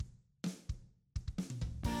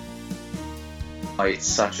It's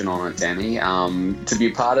such an honour, Danny, to be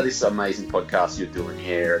a part of this amazing podcast you're doing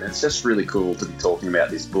here. And it's just really cool to be talking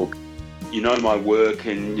about this book. You know my work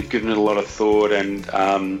and you've given it a lot of thought, and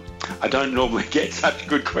I don't normally get such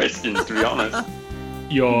good questions, to be honest.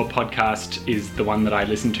 Your podcast is the one that I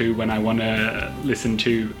listen to when I want to listen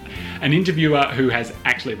to an interviewer who has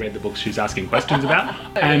actually read the books she's asking questions about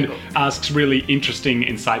and asks really interesting,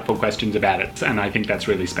 insightful questions about it. And I think that's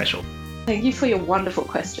really special. Thank you for your wonderful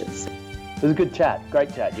questions. It was a good chat,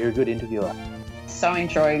 great chat. You're a good interviewer. So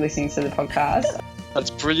enjoy listening to the podcast. That's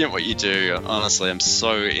brilliant what you do. Honestly, I'm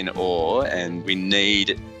so in awe, and we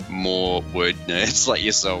need more word nerds like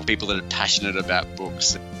yourself, people that are passionate about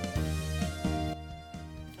books.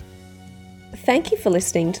 Thank you for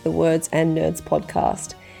listening to the Words and Nerds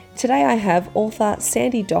podcast. Today I have author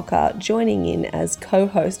Sandy Docker joining in as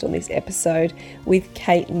co-host on this episode with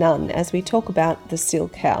Kate Nunn as we talk about The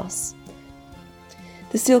Silk House.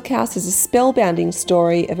 The Silk House is a spellbinding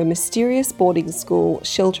story of a mysterious boarding school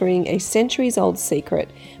sheltering a centuries-old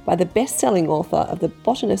secret by the best-selling author of The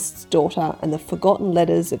Botanist's Daughter and The Forgotten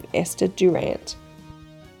Letters of Esther Durant.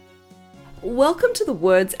 Welcome to the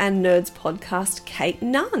Words and Nerds podcast, Kate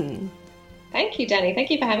Nunn. Thank you, Danny. Thank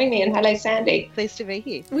you for having me, and hello, Sandy. Pleased to be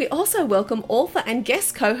here. We also welcome author and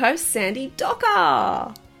guest co-host Sandy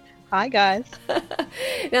Docker. Hi, guys.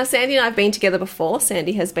 Now, Sandy and I have been together before.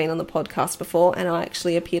 Sandy has been on the podcast before, and I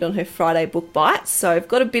actually appeared on her Friday Book Bites, so I've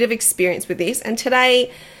got a bit of experience with this. And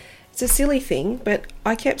today, it's a silly thing, but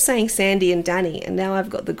I kept saying Sandy and Danny, and now I've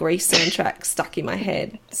got the Grease soundtrack stuck in my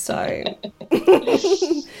head. So,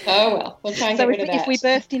 oh well, we'll try and get rid of that. If we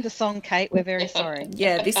burst into song, Kate, we're very sorry.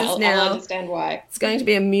 Yeah, this is I'll understand why. It's going to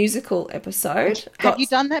be a musical episode. Have you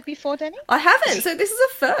done that before, Danny? I haven't, so this is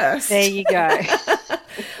a first. There you go.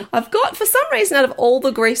 I've got, for some reason, out of all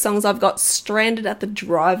the Grease songs, I've got Stranded at the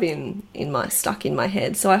Drive-In stuck in my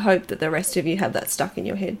head. So I hope that the rest of you have that stuck in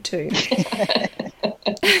your head too.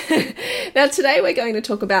 Now, today we're going to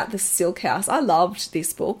talk about The Silk House. I loved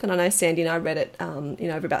this book, and I know Sandy and I read it,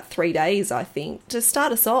 over about 3 days, I think. To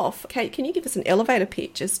start us off, Kate, can you give us an elevator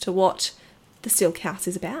pitch as to what The Silk House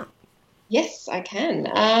is about? Yes, I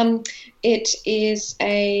can. It is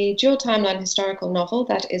a dual timeline historical novel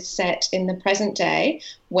that is set in the present day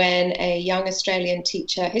when a young Australian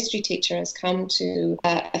history teacher, has come to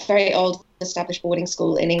a very old established boarding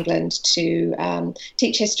school in England to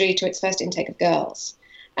teach history to its first intake of girls.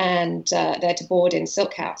 And they're to board in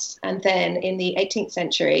Silk House. And then in the 18th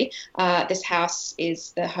century, this house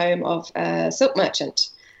is the home of a silk merchant.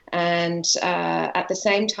 And at the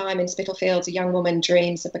same time in Spitalfields, a young woman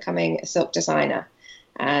dreams of becoming a silk designer.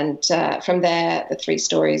 And from there, the three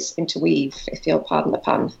stories interweave, if you'll pardon the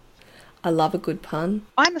pun. I love a good pun.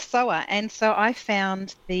 I'm a sewer, and so I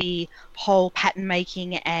found the whole pattern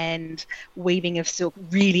making and weaving of silk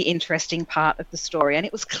really interesting part of the story, and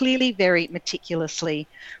it was clearly very meticulously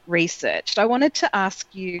researched. I wanted to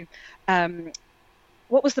ask you,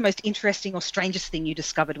 what was the most interesting or strangest thing you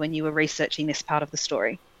discovered when you were researching this part of the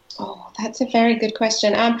story? Oh, that's a very good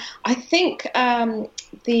question. I think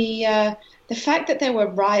the fact that there were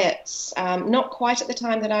riots, not quite at the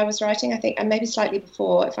time that I was writing, I think, and maybe slightly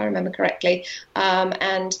before, if I remember correctly,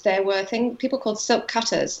 and there were people called silk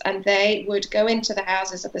cutters, and they would go into the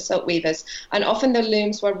houses of the silk weavers, and often the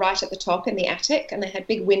looms were right at the top in the attic, and they had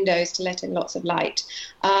big windows to let in lots of light,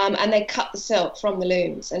 and they cut the silk from the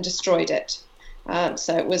looms and destroyed it.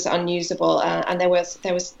 So it was unusable, and there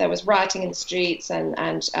was rioting in the streets, and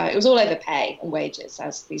it was all over pay and wages,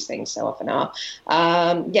 as these things so often are.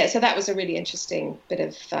 So that was a really interesting bit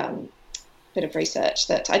of research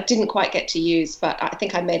that I didn't quite get to use, but I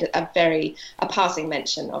think I made a passing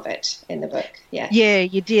mention of it in the book. Yeah. Yeah,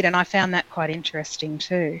 you did, and I found that quite interesting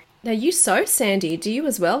too. Now you sew, Sandy. Do you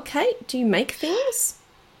as well, Kate? Do you make things?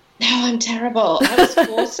 No, I'm terrible. I was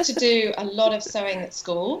forced to do a lot of sewing at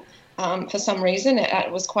school. For some reason,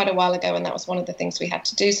 it was quite a while ago, and that was one of the things we had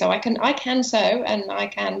to do. So I can sew, and I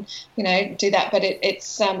can, do that. But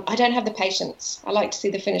it's I don't have the patience. I like to see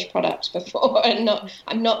the finished product before, and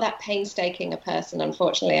I'm not that painstaking a person.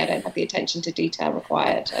 Unfortunately, I don't have the attention to detail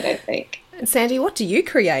required, I don't think. And Sandy, what do you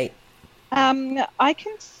create? I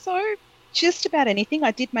can sew just about anything.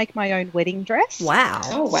 I did make my own wedding dress. Wow.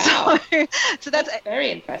 Oh, wow. So that's very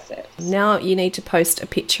impressive. Now you need to post a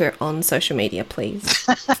picture on social media, please.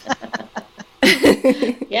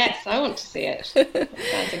 Yes, I want to see it. That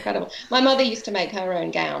sounds incredible. My mother used to make her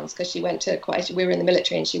own gowns because we were in the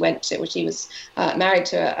military, and she was married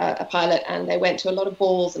to a pilot, and they went to a lot of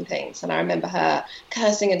balls and things. And I remember her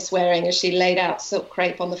cursing and swearing as she laid out silk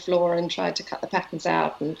crepe on the floor and tried to cut the patterns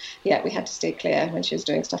out. And yeah, we had to steer clear when she was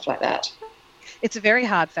doing stuff like that. It's a very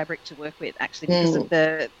hard fabric to work with, actually, because of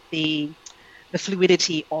the the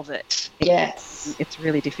fluidity of it. Yes. It's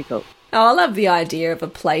really difficult. Oh, I love the idea of a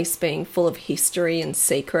place being full of history and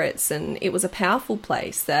secrets, and it was a powerful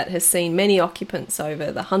place that has seen many occupants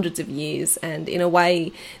over the hundreds of years, and in a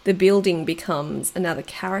way the building becomes another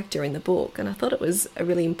character in the book, and I thought it was a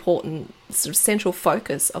really important sort of central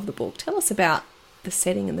focus of the book. Tell us about the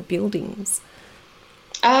setting and the buildings.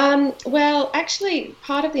 Well, actually,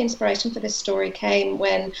 part of the inspiration for this story came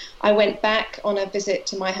when I went back on a visit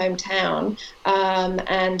to my hometown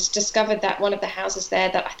and discovered that one of the houses there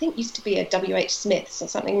that I think used to be a W.H. Smith's or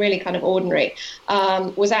something really kind of ordinary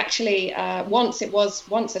was actually once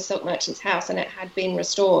a silk merchant's house, and it had been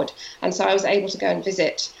restored. And so I was able to go and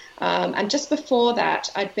visit. And just before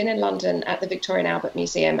that, I'd been in London at the Victoria and Albert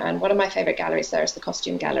Museum, and one of my favourite galleries there is the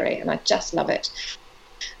Costume Gallery, and I just love it.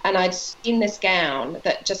 And I'd seen this gown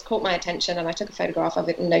that just caught my attention, and I took a photograph of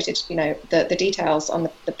it and noted, the details on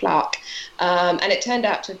the plaque. And it turned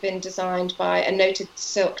out to have been designed by a noted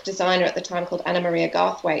silk designer at the time called Anna Maria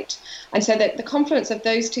Garthwaite. And so the confluence of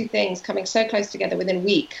those two things coming so close together within a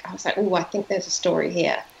week, I was like, oh, I think there's a story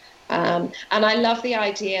here. And I love the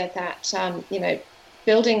idea that,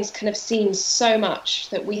 buildings kind of seen so much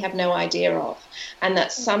that we have no idea of, and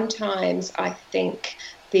that sometimes I think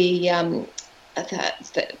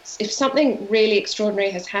that if something really extraordinary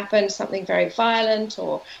has happened, something very violent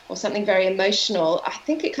or something very emotional, I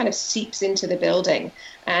think it kind of seeps into the building,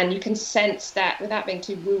 and you can sense that without being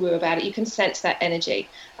too woo-woo about it. You can sense that energy.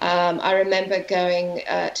 I remember going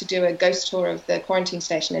to do a ghost tour of the quarantine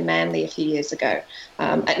station in Manly a few years ago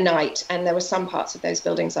at night, and there were some parts of those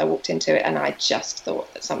buildings I walked into it, and I just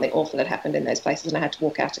thought that something awful had happened in those places, and I had to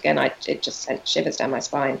walk out again. It just sent shivers down my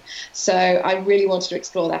spine. So I really wanted to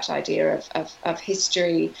explore that idea of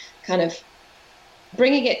history, kind of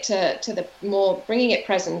bringing it bringing it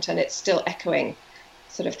present, and it's still echoing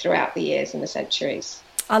sort of throughout the years and the centuries.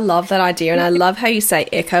 I love that idea, and I love how you say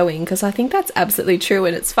echoing, because I think that's absolutely true.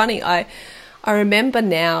 And it's funny, I remember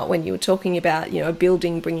now when you were talking about, a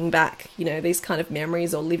building bringing back, these kind of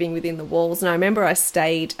memories or living within the walls. And I remember I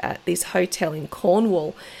stayed at this hotel in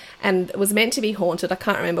Cornwall, and it was meant to be haunted. I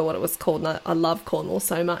can't remember what it was called, and I love Cornwall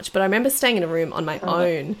so much. But I remember staying in a room on my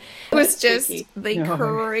own. It was just the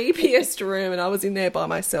creepiest room, and I was in there by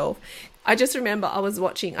myself. I just remember I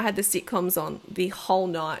had the sitcoms on the whole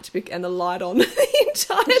night and the light on the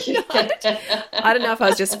entire night. I don't know if I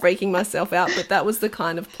was just freaking myself out, but that was the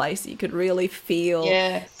kind of place you could really feel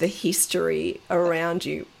the history around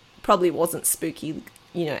you. Probably wasn't spooky,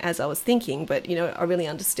 as I was thinking, but, I really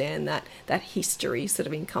understand that history sort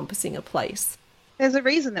of encompassing a place. There's a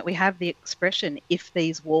reason that we have the expression, if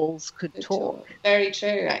these walls could talk. Very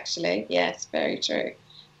true, actually. Yes, very true.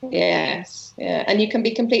 Yes, yeah, and you can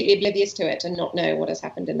be completely oblivious to it and not know what has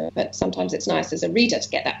happened in them, but sometimes it's nice as a reader to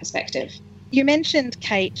get that perspective. You mentioned,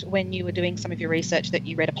 Kate, when you were doing some of your research that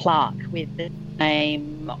you read a plaque with the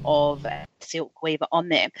name of a silk weaver on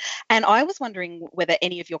there. And I was wondering whether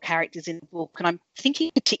any of your characters in the book, and I'm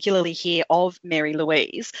thinking particularly here of Mary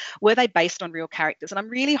Louise, were they based on real characters? And I'm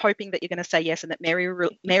really hoping that you're going to say yes, and that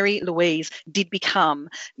Mary Louise did become,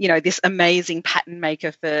 this amazing pattern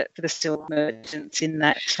maker for the silk merchants in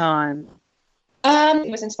that time. It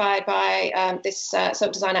was inspired by this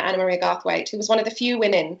silk designer, Anna Maria Garthwaite, who was one of the few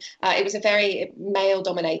women. It was a very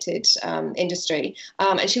male-dominated industry,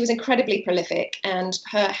 and she was incredibly prolific. And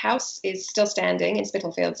her house is still standing in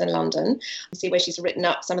Spitalfields in London. You see where she's written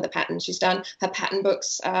up some of the patterns she's done. Her pattern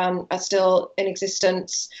books are still in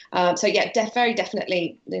existence. Very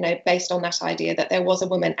definitely, based on that idea that there was a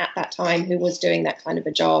woman at that time who was doing that kind of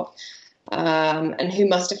a job, and who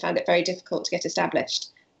must have found it very difficult to get established.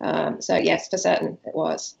 Yes, for certain it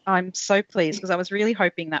was. I'm so pleased, because I was really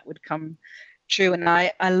hoping that would come true. And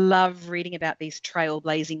I love reading about these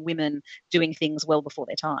trailblazing women doing things well before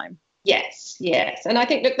their time. Yes. And I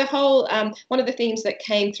think, look, the whole, one of the themes that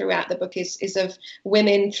came throughout the book is of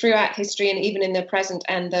women throughout history and even in the present,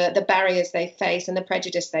 and the barriers they face and the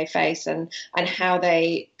prejudice they face and how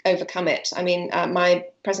they overcome it. I mean, my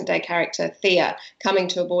present day character, Thea, coming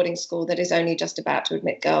to a boarding school that is only just about to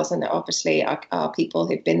admit girls, and there obviously are people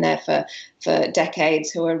who've been there for decades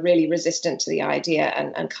who are really resistant to the idea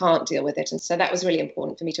and can't deal with it. And so that was really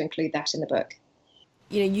important for me to include that in the book.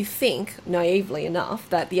 You think, naively enough,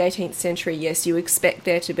 that the 18th century, yes, you expect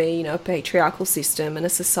there to be, a patriarchal system and a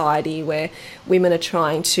society where women are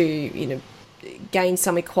trying to, gain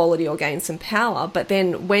some equality or gain some power. But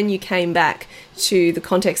then when you came back to the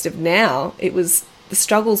context of now, the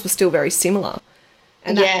struggles were still very similar.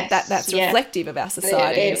 And that's reflective of our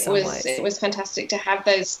society in some ways. It was fantastic to have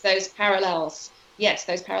those parallels. Yes,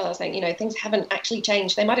 those parallels saying, things haven't actually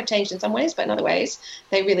changed. They might have changed in some ways, but in other ways,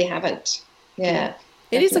 they really haven't. Yeah.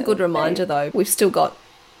 It is a good reminder, though. We've still got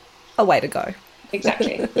a way to go.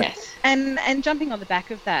 Exactly, yes. And jumping on the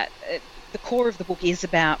back of that, the core of the book is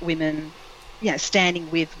about women,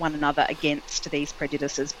 standing with one another against these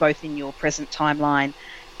prejudices, both in your present timeline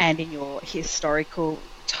and in your historical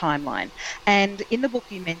timeline. And in the book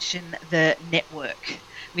you mention the network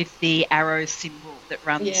with the arrow symbol that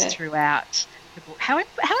runs throughout the book. How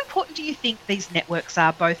important do you think these networks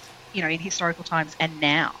are, both in historical times and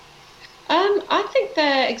now? I think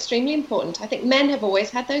they're extremely important. I think men have always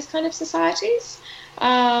had those kind of societies,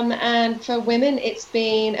 and for women it's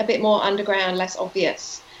been a bit more underground, less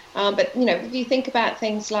obvious. But if you think about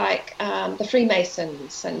things like the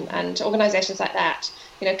Freemasons and organisations like that,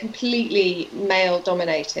 completely male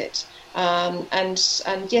dominated. And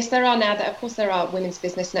yes, there are now, of course, there are women's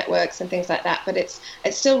business networks and things like that, but it's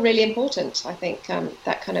still really important, I think,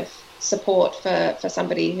 that kind of support for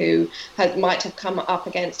somebody who might have come up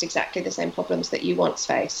against exactly the same problems that you once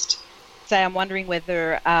faced. So I'm wondering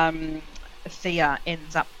whether Thea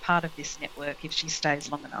ends up part of this network if she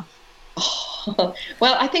stays long enough.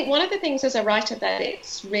 Well, I think one of the things as a writer that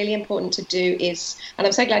it's really important to do is, and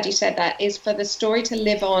I'm so glad you said that, is for the story to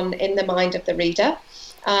live on in the mind of the reader.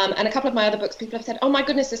 And a couple of my other books, people have said, oh my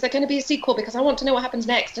goodness, is there going to be a sequel because I want to know what happens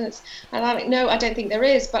next? And I'm like, no, I don't think there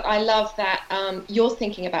is, but I love that you're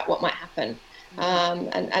thinking about what might happen.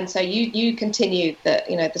 And so you continue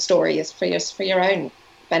the story is for your own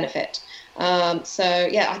benefit. So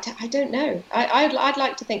yeah, I don't know. I'd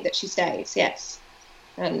like to think that she stays, yes.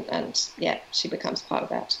 And yeah, she becomes part of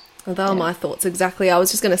that. Well, they were my thoughts exactly. I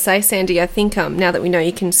was just going to say, Sandy, I think now that we know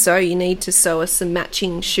you can sew, you need to sew us some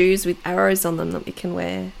matching shoes with arrows on them that we can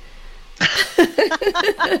wear.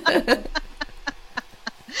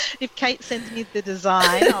 If Kate sends me the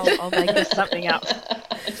design, I'll make us something up.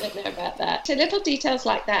 I don't know about that. So little details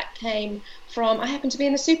like that came from, I happened to be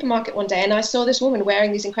in the supermarket one day and I saw this woman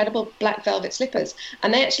wearing these incredible black velvet slippers,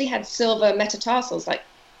 and they actually had silver metatarsals, like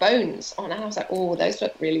bones on, and I was like, oh, those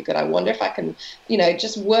look really good. I wonder if I can,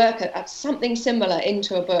 just work at something similar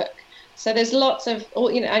into a book. So there's lots of,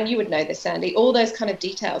 and you would know this, Sandy, all those kind of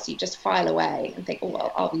details you just file away and think, oh,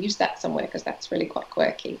 well, I'll use that somewhere because that's really quite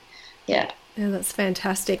quirky. Yeah. Yeah, that's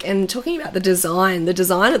fantastic. And talking about the design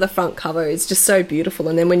of the front cover is just so beautiful.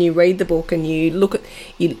 And then when you read the book and you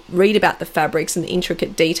read about the fabrics and the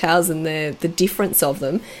intricate details and the difference of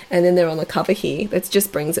them, and then they're on the cover here, that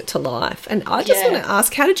just brings it to life. And I just want to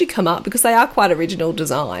ask, how did you come up, because they are quite original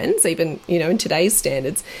designs, even, in today's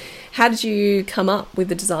standards, how did you come up with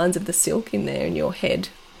the designs of the silk in there in your head?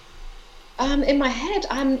 In my head,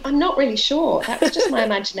 I'm not really sure. That was just my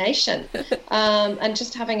imagination, and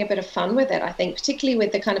just having a bit of fun with it. I think, particularly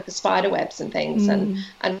with the kind of the spider webs and things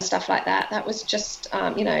and stuff like that. That was just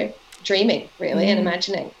dreaming really and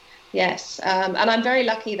imagining. Yes, and I'm very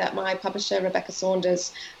lucky that my publisher Rebecca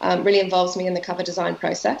Saunders really involves me in the cover design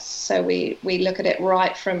process. So we look at it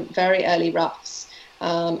right from very early roughs.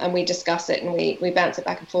 And we discuss it and we bounce it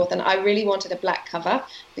back and forth. And I really wanted a black cover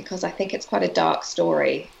because I think it's quite a dark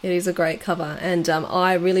story. It is a great cover. And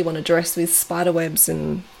I really want to dress with spider webs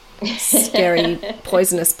and scary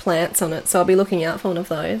poisonous plants on it. So I'll be looking out for one of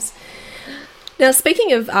those. Now,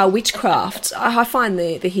 speaking of witchcraft, I find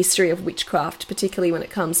the history of witchcraft, particularly when it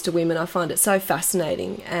comes to women, I find it so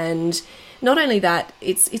fascinating. And not only that,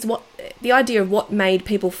 it's what the idea of what made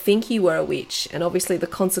people think you were a witch, and obviously the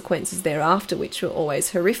consequences thereafter, which were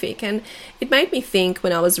always horrific. And it made me think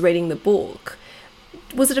when I was reading the book,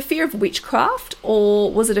 was it a fear of witchcraft,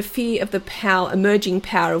 or was it a fear of the emerging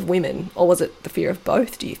power of women, or was it the fear of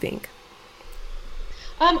both, do you think?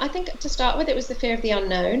 I think to start with, it was the fear of the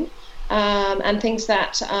unknown. And things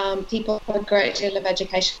that people with a great deal of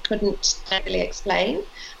education couldn't really explain.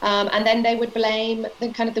 And then they would blame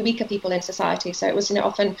the weaker people in society. So it was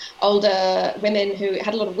often older women who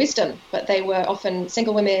had a lot of wisdom, but they were often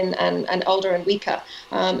single women and older and weaker.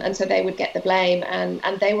 And so they would get the blame.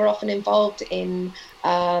 And they were often involved in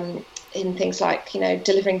things like,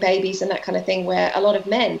 delivering babies and that kind of thing, where a lot of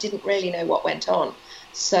men didn't really know what went on.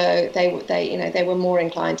 So they were more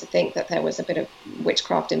inclined to think that there was a bit of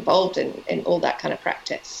witchcraft involved in all that kind of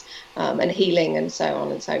practice, and healing and so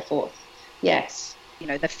on and so forth. Yes.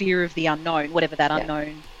 The fear of the unknown, whatever that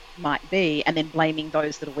unknown might be, and then blaming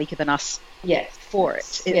those that are weaker than us for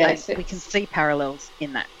it. We can see parallels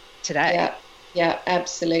in that today. Yeah,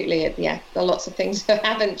 absolutely. There are lots of things that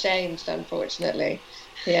haven't changed, unfortunately.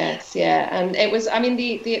 Yes, and it was,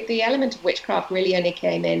 the element of witchcraft really only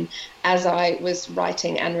came in as I was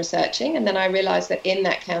writing and researching, and then I realised that in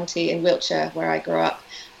that county in Wiltshire where I grew up,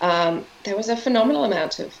 there was a phenomenal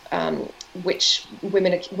amount of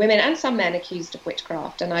women and some men accused of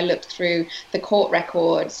witchcraft, and I looked through the court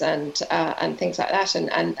records and things like that,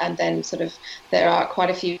 and then sort of there are quite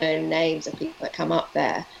a few known names of people that come up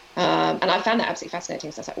there, and I found that absolutely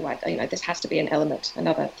fascinating. So I was like, well, this has to be an element,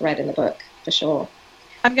 another thread in the book for sure.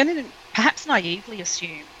 I'm going to perhaps naively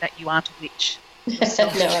assume that you aren't a witch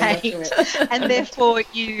yourself, No, I'm not Kate, sure. and therefore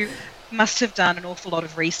you must have done an awful lot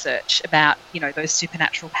of research about, those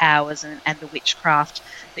supernatural powers and the witchcraft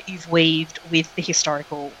that you've weaved with the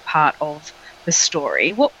historical part of the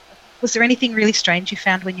story. What was there anything really strange you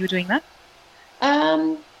found when you were doing that?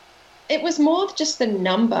 It was more just the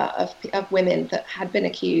number of women that had been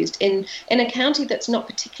accused in a county that's not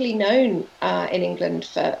particularly known in England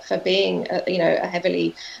for being a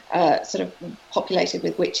heavily sort of populated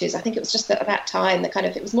with witches. I think it was just at that time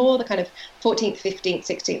it was more the kind of 14th, 15th,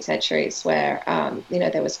 16th centuries where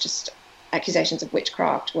there was just accusations of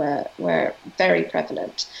witchcraft were very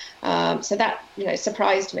prevalent. So that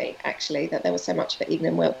surprised me actually that there was so much of it even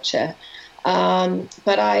in Wiltshire.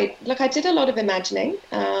 But I did a lot of imagining.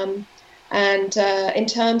 And in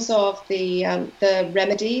terms of the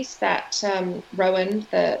remedies that Rowan,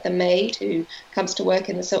 the maid who comes to work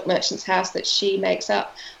in the silk merchant's house, that she makes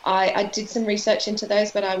up, I did some research into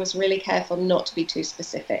those, but I was really careful not to be too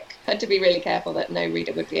specific. I had to be really careful that no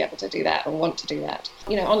reader would be able to do that or want to do that.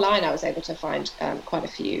 Online I was able to find quite a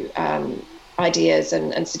few ideas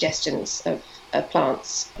and suggestions of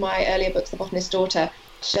plants. My earlier books, The Botanist's Daughter,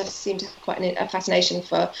 just seemed to have quite a fascination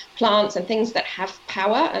for plants and things that have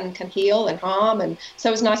power and can heal and harm, and so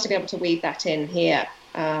it was nice to be able to weave that in here.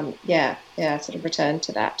 Sort of return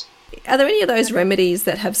to that. Are there any of those remedies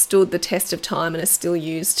that have stood the test of time and are still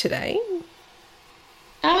used today?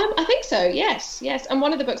 I think so, yes. And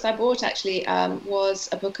one of the books I bought actually was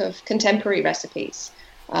a book of contemporary recipes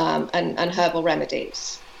and herbal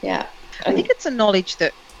remedies. Yeah. I think it's a knowledge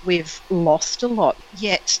that we've lost a lot,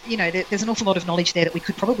 yet there's an awful lot of knowledge there that we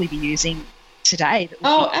could probably be using today that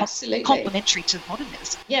would be absolutely complementary to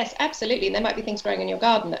modernism. Yes, absolutely. And there might be things growing in your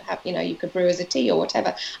garden that have you could brew as a tea or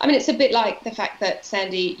whatever. I mean, it's a bit like the fact that,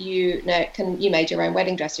 Sandy, you made your own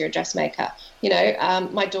wedding dress. You're a dressmaker.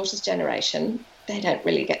 My daughter's generation, they don't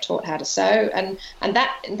really get taught how to sew, and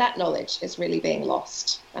that knowledge is really being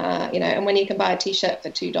lost. And when you can buy a t-shirt for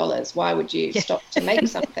 $2, why would you stop to make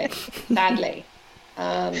something? Sadly.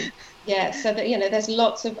 So that there's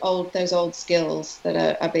lots of those old skills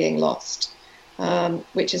that are being lost,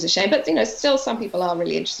 which is a shame. But still some people are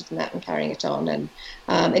really interested in that and carrying it on. And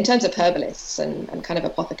in terms of herbalists and kind of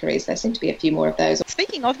apothecaries, there seem to be a few more of those.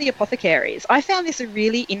 Speaking of the apothecaries, I found this a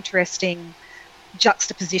really interesting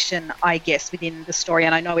juxtaposition, I guess, within the story,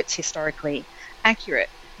 and I know it's historically accurate.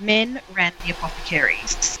 Men ran the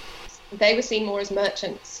apothecaries. They were seen more as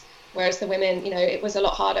merchants. Whereas the women, it was a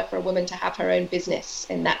lot harder for a woman to have her own business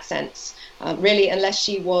in that sense, really, unless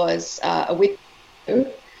she was a widow.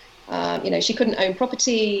 She couldn't own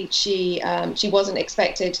property. She wasn't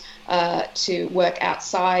expected to work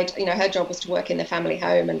outside. Her job was to work in the family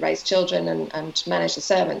home and raise children and manage the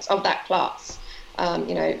servants of that class.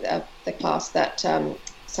 The class that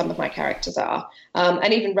some of my characters are.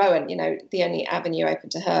 And even Rowan, the only avenue open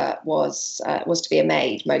to her was to be a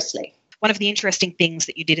maid mostly. One of the interesting things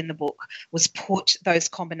that you did in the book was put those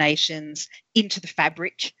combinations into the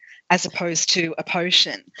fabric as opposed to a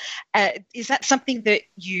potion. Is that something that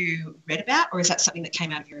you read about, or is that something that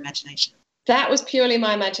came out of your imagination? That was purely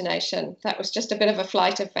my imagination. That was just a bit of a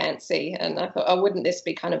flight of fancy. And I thought, wouldn't this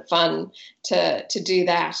be kind of fun to do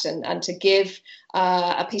that and to give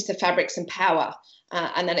a piece of fabric some power?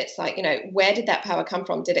 And then it's like, where did that power come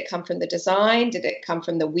from? Did it come from the design? Did it come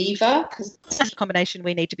from the weaver? Because that's a combination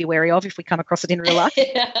we need to be wary of if we come across it in real life.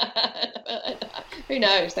 Who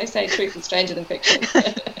knows? They say truth is stranger than fiction.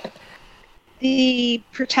 The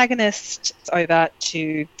protagonist is over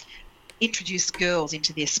to introduce girls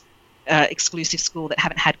into this exclusive school that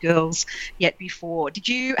haven't had girls yet before. Did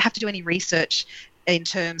you have to do any research in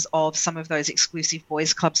terms of some of those exclusive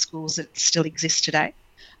boys' club schools that still exist today?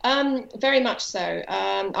 Very much so.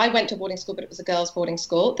 I went to boarding school, but it was a girls' boarding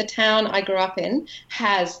school. The town I grew up in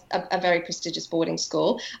has a very prestigious boarding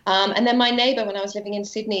school. And then my neighbour, when I was living in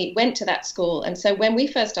Sydney, went to that school. And so when we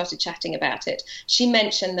first started chatting about it, she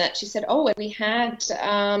mentioned that, she said, we had...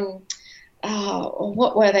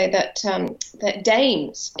 what were they? That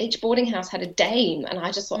dames. Each boarding house had a dame, and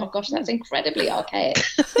I just thought, oh gosh, that's incredibly archaic.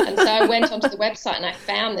 And so I went onto the website and I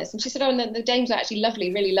found this, and she said, and the dames are actually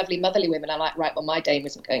lovely, really lovely motherly women. I'm like, right, well, my dame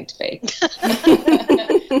isn't going to be.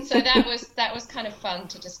 So that was kind of fun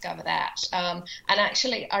to discover that. And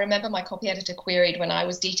actually, I remember my copy editor queried when I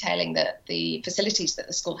was detailing the facilities that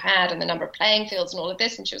the school had and the number of playing fields and all of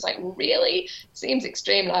this, and she was like, "Really? Seems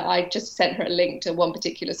extreme." Like, I just sent her a link to one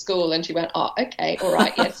particular school, and she went, "Oh, okay, all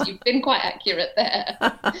right, yes, you've been quite accurate there."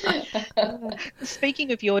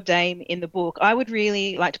 Speaking of your dame in the book, I would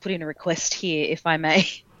really like to put in a request here, if I may,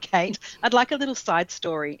 Kate. I'd like a little side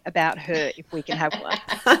story about her, if we can have one.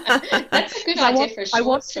 That's a good idea for a short story. I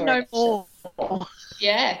want to know more.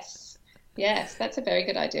 Yes, that's a very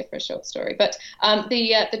good idea for a short story. But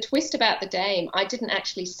the twist about the dame, I didn't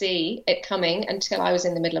actually see it coming until I was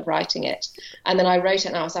in the middle of writing it. And then I wrote it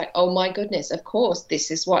and I was like, oh my goodness, of course,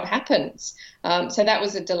 this is what happens. So that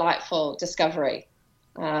was a delightful discovery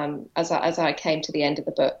as I came to the end of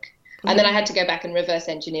the book. And then I had to go back and reverse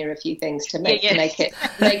engineer a few things to make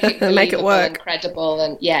it believable work. and credible.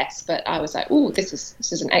 And yes, but I was like, "Ooh, this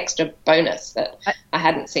is an extra bonus that I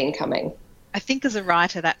hadn't seen coming." I think as a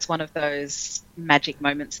writer, that's one of those magic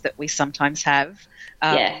moments that we sometimes have.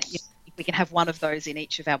 Yes. If we can have one of those in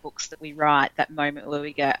each of our books that we write, that moment where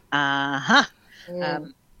we go, aha.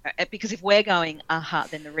 Because if we're going, aha,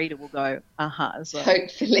 then the reader will go, aha, as well.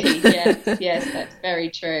 Hopefully, yes, that's very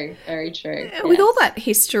true, very true. Yes. With all that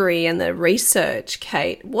history and the research,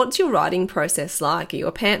 Kate, what's your writing process like? Are you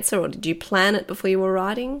a pantser, or did you plan it before you were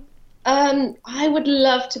writing? I would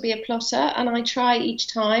love to be a plotter, and I try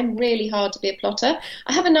each time really hard to be a plotter.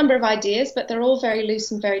 I have a number of ideas, but they're all very loose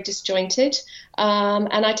and very disjointed.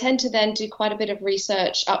 And I tend to then do quite a bit of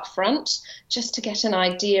research up front just to get an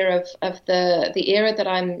idea of the era that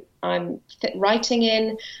I'm writing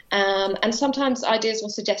in. And sometimes ideas will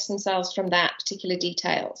suggest themselves from that particular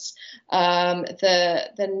details.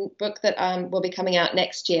 The book that will be coming out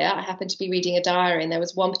next year, I happened to be reading a diary, and there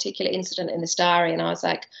was one particular incident in this diary, and I was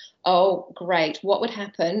like, oh, great, what would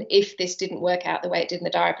happen if this didn't work out the way it did in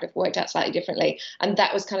the diary, but if it worked out slightly differently? And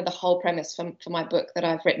that was kind of the whole premise for my book that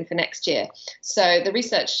I've written for next year. So the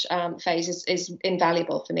research phase is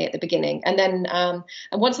invaluable for me at the beginning. And then and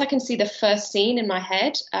once I can see the first scene in my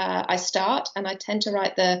head, I start, and I tend to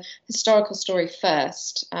write the historical story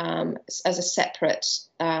first as a separate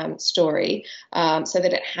story so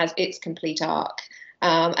that it has its complete arc.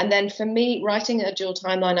 And then for me, writing a dual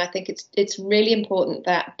timeline, I think it's really important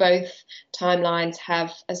that both timelines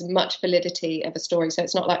have as much validity of a story. So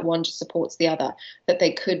it's not like one just supports the other, that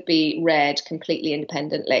they could be read completely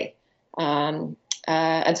independently. And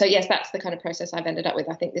so, yes, that's the kind of process I've ended up with.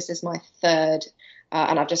 I think this is my third,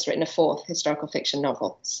 and I've just written a fourth historical fiction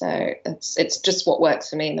novel. So it's just what works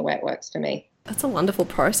for me and the way it works for me. That's a wonderful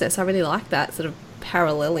process. I really like that, sort of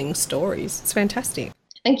paralleling stories. It's fantastic.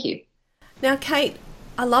 Thank you. Now, Kate,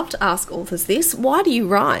 I love to ask authors this. Why do you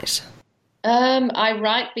write? I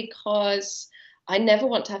write because I never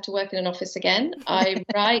want to have to work in an office again. I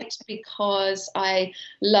write because I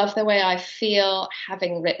love the way I feel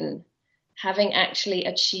having written, having actually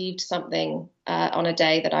achieved something on a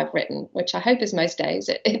day that I've written, which I hope is most days.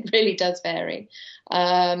 It really does vary.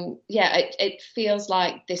 It feels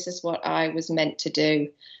like this is what I was meant to do.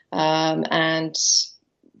 I'm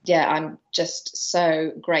just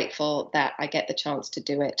so grateful that I get the chance to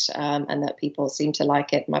do it, and that people seem to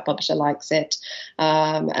like it. My publisher likes it,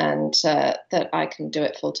 and that I can do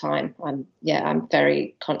it full time. I'm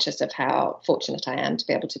very conscious of how fortunate I am to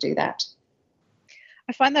be able to do that.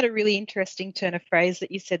 I find that a really interesting turn of phrase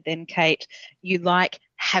that you said then, Kate. You like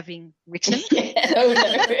having written. It's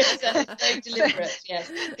very deliberate,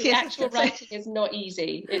 yes. The actual writing is not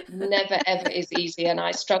easy. It never, ever is easy, and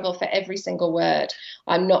I struggle for every single word.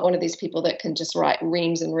 I'm not one of these people that can just write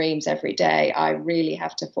reams and reams every day. I really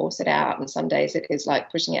have to force it out, and some days it is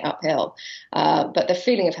like pushing it uphill. But the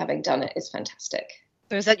feeling of having done it is fantastic.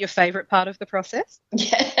 So is that your favourite part of the process?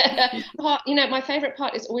 Yeah. My favourite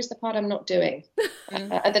part is always the part I'm not doing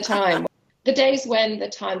at the time. The days when the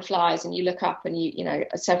time flies and you look up and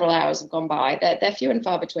several hours have gone by, they're few and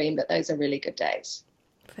far between, but those are really good days.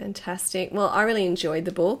 Fantastic. Well, I really enjoyed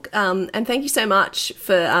the book. And thank you so much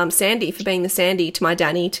for Sandy, for being the Sandy to my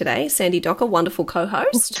Danny today. Sandy Docker, wonderful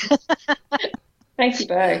co-host. Thank you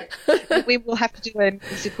both. We will have to do a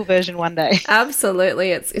musical version one day.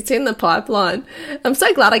 Absolutely. It's in the pipeline. I'm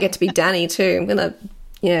so glad I get to be Danny too. I'm going to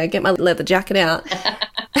get my leather jacket out.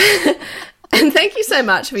 And thank you so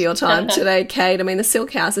much for your time today, Kate. I mean, The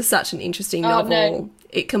Silk House is such an interesting novel. No.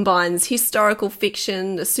 It combines historical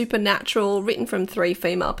fiction, the supernatural, written from 3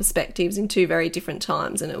 female perspectives in 2 very different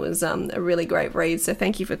times. And it was a really great read. So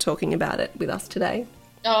thank you for talking about it with us today.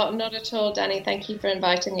 Oh, not at all, Danny. Thank you for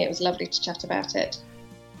inviting me. It was lovely to chat about it.